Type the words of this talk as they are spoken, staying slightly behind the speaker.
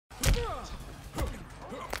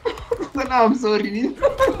I'm sorry. You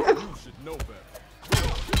should know better.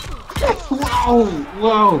 Wow!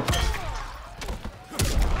 Wow!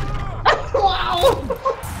 Wow!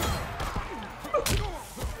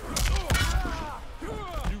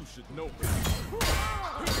 You should know better.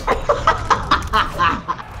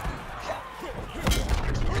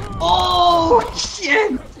 Oh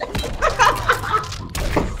shit!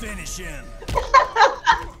 Finish him.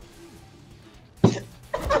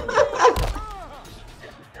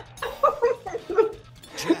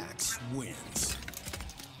 Jax wins.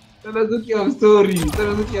 Sasuke, I'm sorry.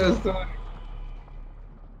 Sasuke, I'm sorry.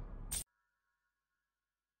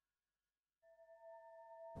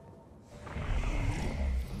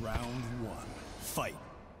 Round one. Fight.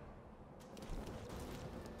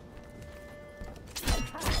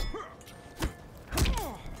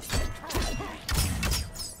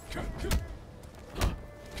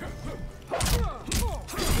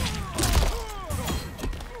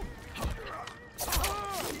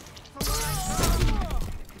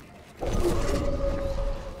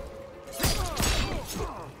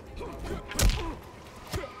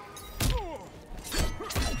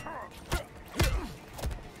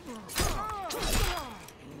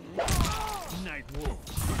 Nightwolf.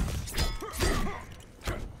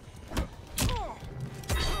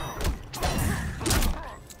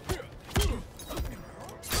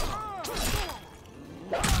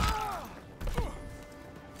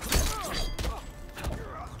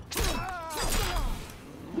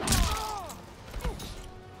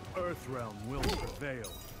 Earthrealm will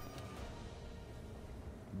prevail.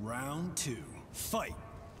 Round two. Fight.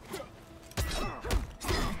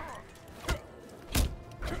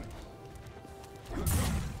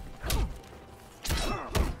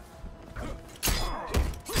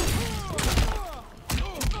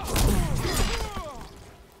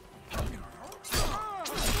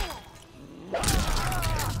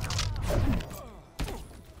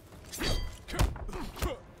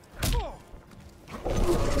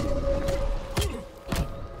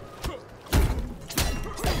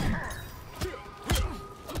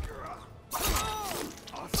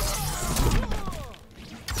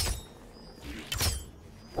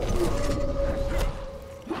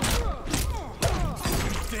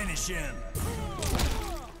 Finish him.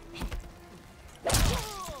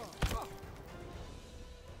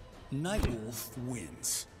 Nightwolf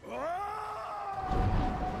wins.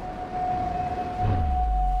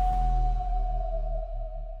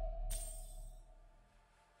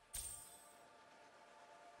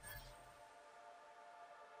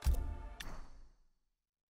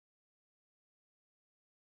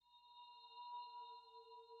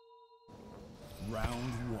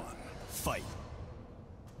 Round one. Fight.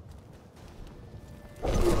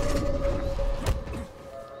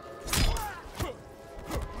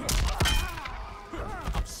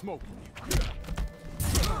 I'm smoking you.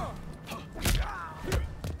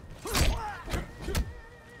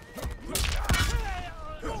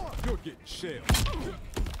 You're getting shelled.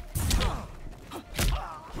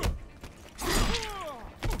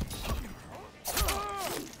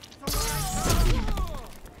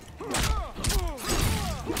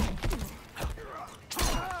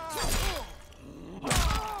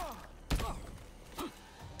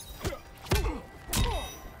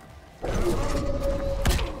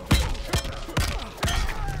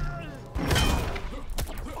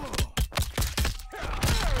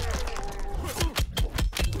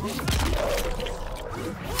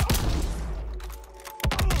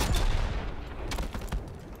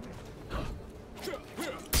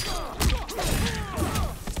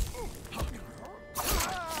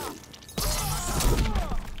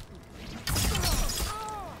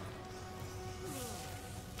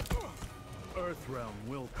 Earthrealm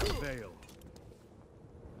will prevail.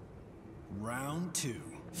 Round two.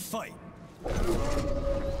 Fight.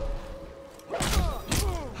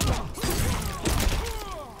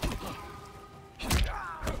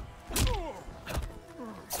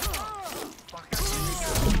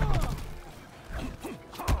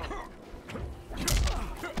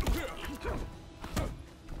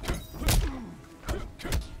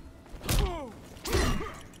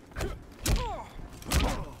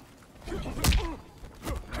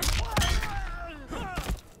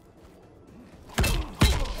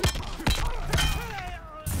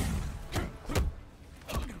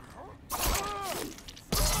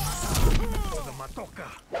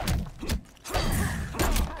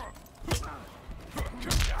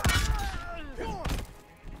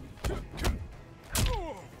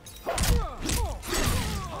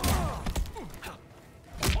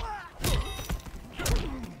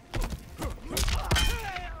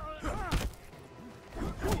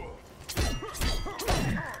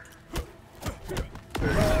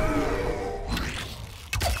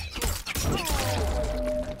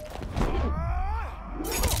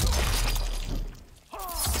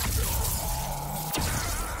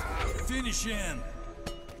 Finish him.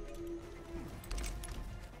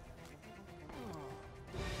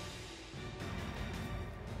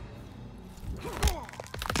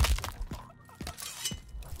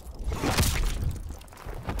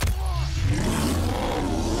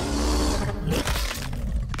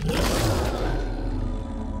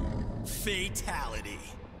 Fatality.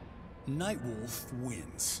 Nightwolf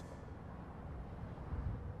wins.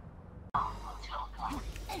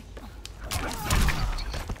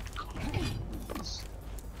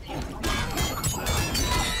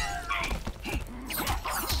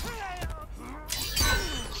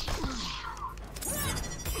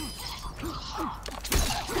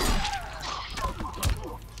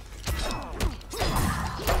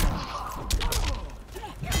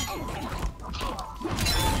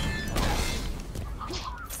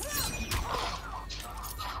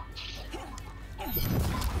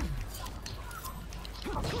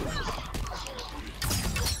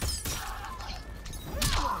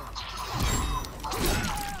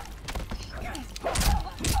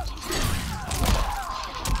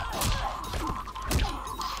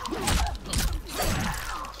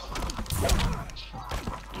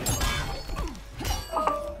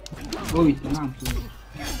 Oi, não.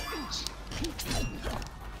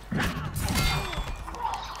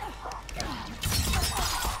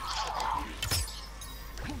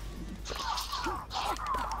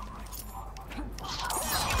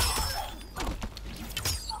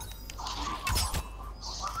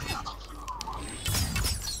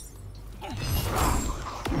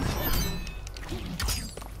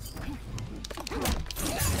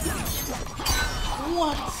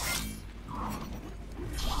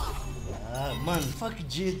 Man, fuck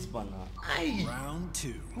Jades, bana. Ay, Round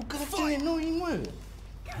 2. o cara treinou em mano.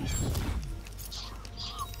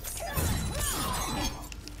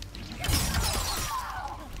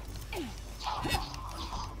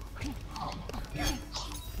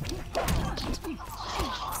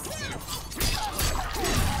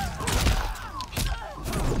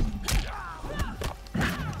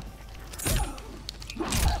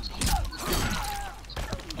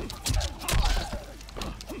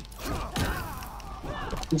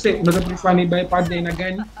 Você unaweza prefer ni buy pad aina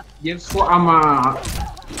gani? PS4 ama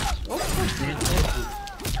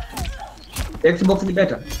Xbox ni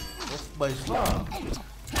better? By far.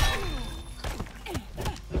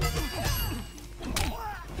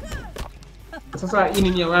 Sasa hii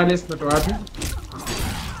ni ya wireless natoa wapi?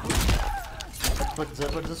 But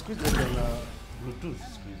the squeeze is on Bluetooth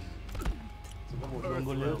squeeze. Sababu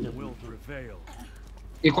udongo leo ya Will Bluetooth. prevail.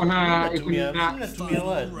 Iko na Natumia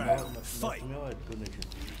wired. Fight. Natumia wired connection.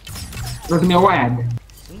 unatumia wired.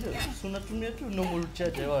 Ndio, so natumia tu normal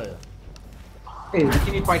charger wire.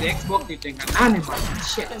 Lakini pad ya Xbox itenga nane bana.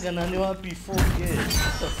 Shit. Tenganani wapi 4K?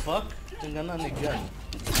 What the fuck? Tenganani gani?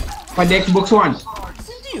 Pad ya Xbox One.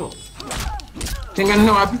 Ndio. Tenga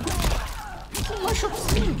nane wapi? Mashup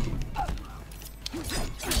sim.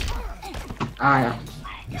 Aya.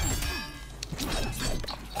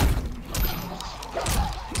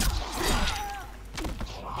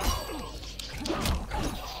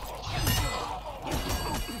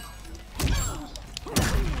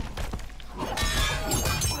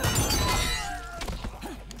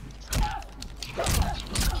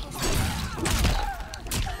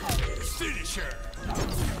 Finisher.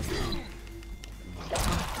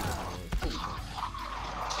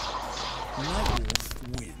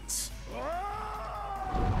 Nightwolf wins.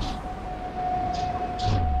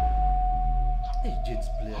 Hey, Jets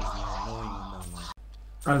players are annoying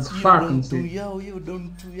man. As fuck mse. You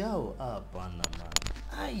don't do yao. Hapana man.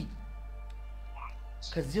 Ai.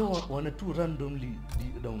 Kazi yao wana tu randomly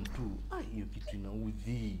down two. Ai, hiyo kitu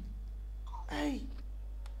inaudhi. Ai.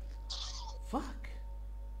 Fuck.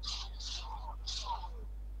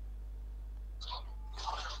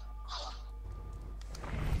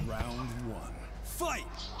 Round 1. Fight.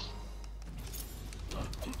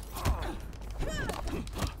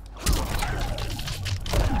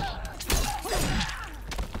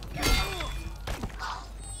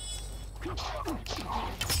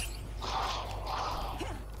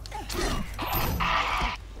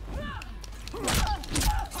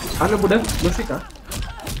 Halo buda, umefika?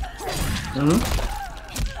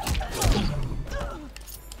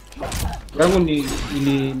 Yangu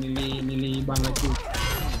ni bana tu.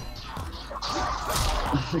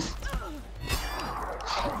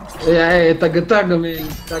 Taga man,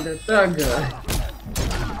 taga.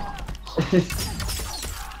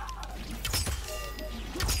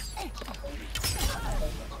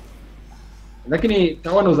 Lakini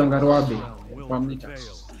tawana uzangaro wabe kwa mita.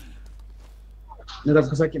 Naweza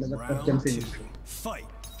kusaki naweza kupatia mseni. Fight.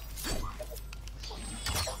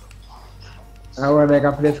 Hawa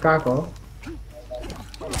dakika place kako.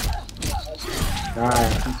 Haya,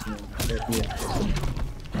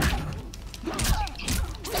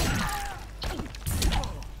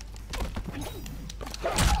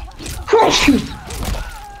 sisi.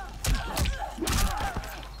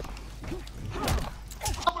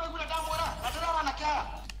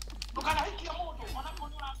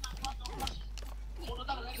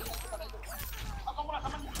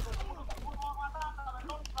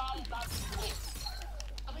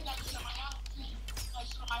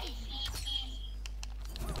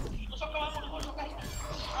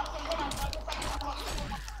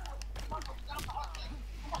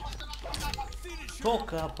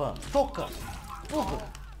 Toka hapa, toka, toka,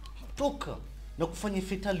 toka, na kufanya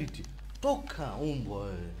fatality, toka umbwa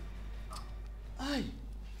wewe. Ai,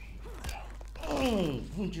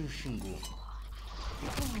 vunje ushingo.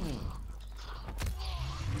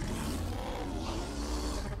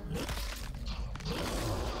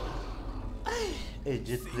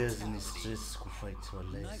 Jet players ni stress kufight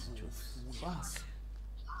wallahi. Fuck.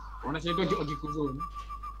 Wanashaitwa wakikuzuru.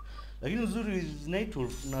 Lakini uzuri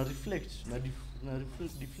Nightwolf na reflect na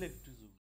deflect